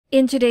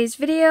In today's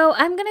video,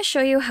 I'm going to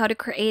show you how to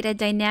create a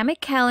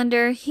dynamic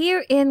calendar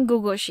here in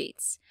Google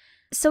Sheets.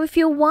 So if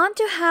you want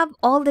to have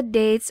all the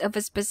dates of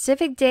a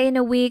specific day in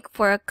a week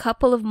for a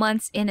couple of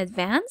months in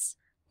advance,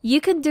 you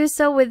can do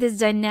so with this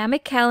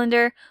dynamic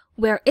calendar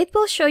where it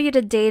will show you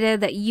the data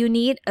that you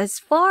need as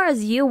far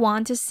as you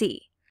want to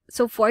see.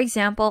 So for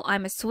example,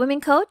 I'm a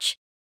swimming coach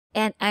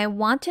and I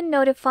want to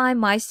notify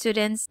my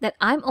students that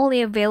I'm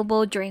only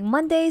available during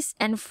Mondays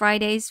and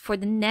Fridays for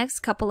the next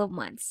couple of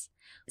months.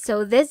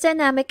 So this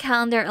dynamic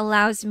calendar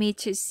allows me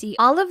to see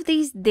all of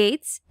these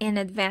dates in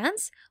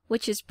advance,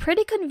 which is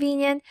pretty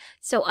convenient,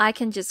 so I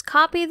can just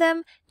copy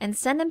them and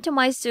send them to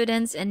my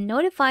students and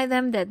notify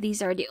them that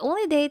these are the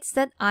only dates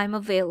that I'm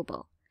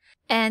available.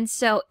 And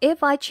so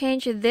if I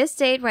change this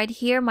date right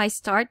here, my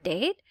start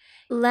date,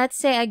 let's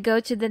say I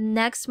go to the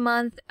next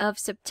month of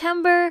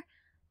September.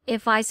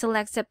 If I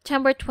select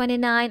September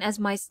 29 as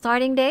my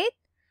starting date,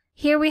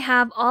 here we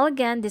have all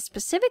again the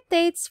specific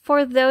dates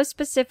for those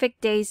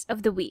specific days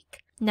of the week.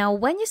 Now,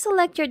 when you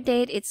select your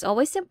date, it's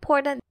always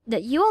important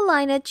that you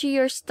align it to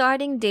your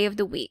starting day of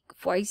the week.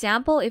 For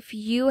example, if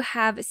you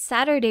have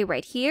Saturday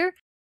right here,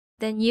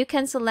 then you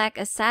can select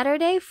a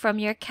Saturday from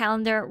your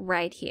calendar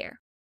right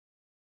here.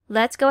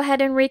 Let's go ahead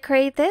and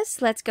recreate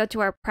this. Let's go to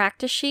our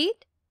practice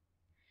sheet.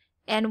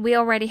 And we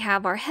already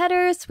have our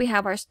headers. We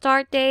have our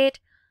start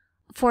date.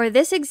 For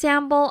this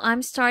example,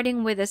 I'm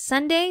starting with a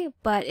Sunday,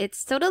 but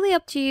it's totally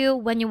up to you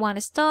when you want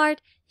to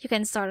start. You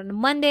can start on a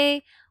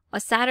Monday, a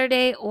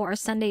Saturday, or a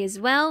Sunday as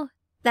well.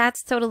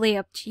 That's totally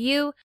up to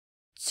you.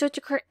 So to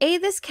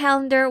create this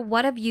calendar,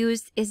 what I've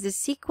used is the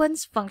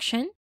sequence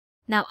function.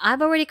 Now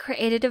I've already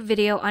created a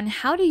video on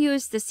how to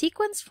use the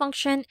sequence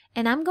function,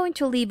 and I'm going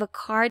to leave a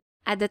card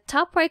at the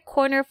top right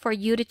corner for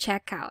you to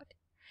check out.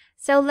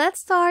 So let's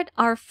start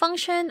our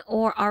function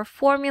or our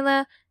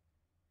formula.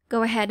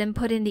 Go ahead and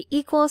put in the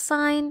equal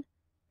sign,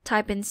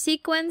 type in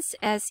sequence,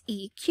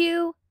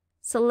 SEQ,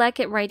 select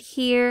it right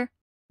here.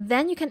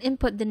 Then you can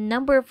input the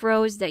number of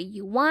rows that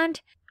you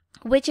want,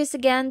 which is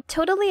again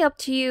totally up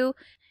to you.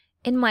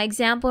 In my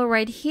example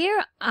right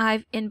here,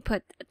 I've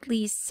input at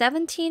least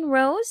 17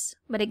 rows,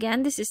 but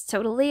again, this is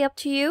totally up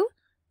to you,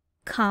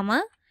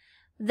 comma.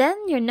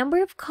 Then your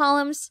number of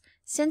columns,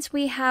 since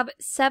we have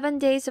 7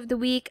 days of the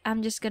week,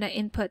 I'm just going to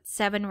input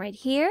 7 right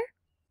here.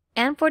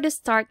 And for the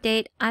start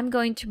date, I'm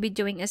going to be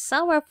doing a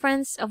cell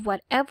reference of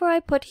whatever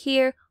I put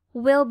here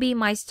will be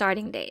my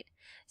starting date.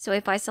 So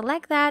if I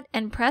select that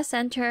and press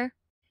enter,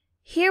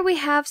 here we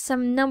have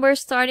some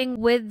numbers starting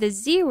with the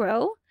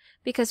 0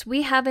 because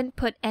we haven't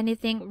put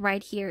anything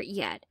right here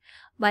yet.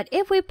 But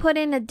if we put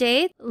in a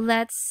date,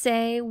 let's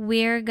say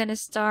we're gonna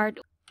start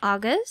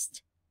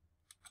August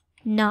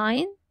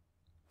 9,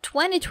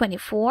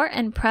 2024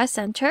 and press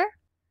enter.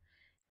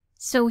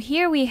 So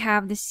here we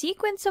have the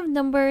sequence of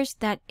numbers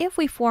that if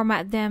we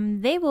format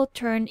them, they will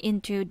turn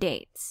into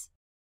dates.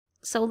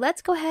 So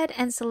let's go ahead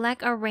and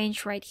select our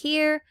range right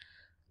here.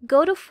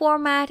 Go to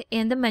Format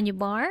in the menu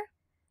bar.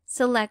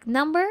 Select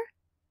Number.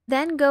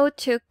 Then go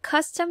to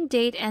Custom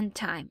Date and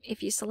Time.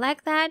 If you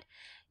select that,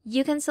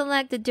 you can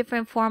select the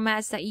different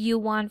formats that you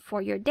want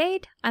for your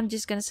date. I'm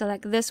just going to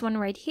select this one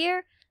right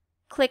here.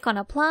 Click on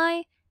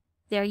Apply.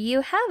 There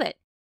you have it.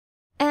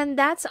 And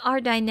that's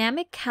our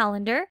dynamic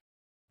calendar.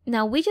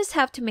 Now we just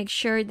have to make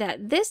sure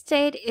that this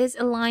date is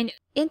aligned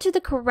into the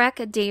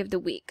correct day of the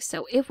week.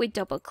 So if we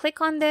double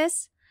click on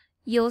this,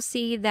 you'll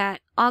see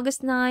that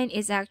August 9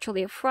 is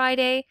actually a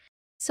Friday.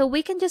 So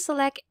we can just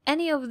select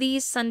any of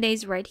these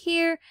Sundays right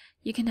here.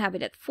 You can have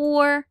it at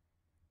 4.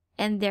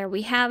 And there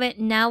we have it.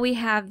 Now we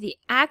have the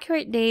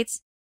accurate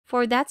dates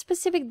for that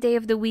specific day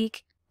of the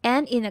week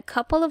and in a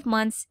couple of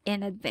months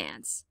in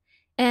advance.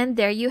 And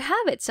there you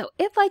have it. So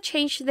if I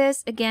change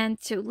this again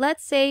to,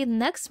 let's say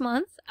next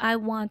month, I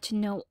want to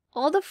know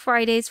all the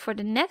Fridays for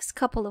the next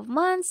couple of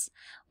months.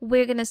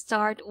 We're going to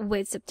start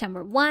with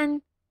September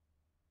 1.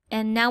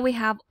 And now we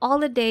have all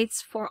the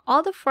dates for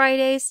all the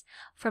Fridays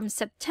from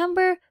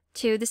September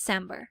to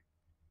December.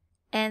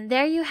 And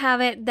there you have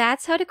it.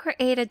 That's how to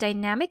create a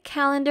dynamic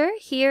calendar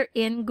here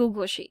in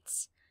Google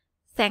Sheets.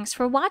 Thanks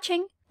for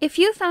watching. If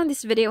you found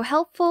this video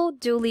helpful,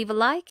 do leave a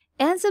like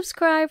and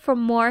subscribe for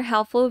more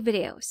helpful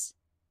videos.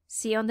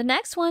 See you on the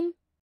next one.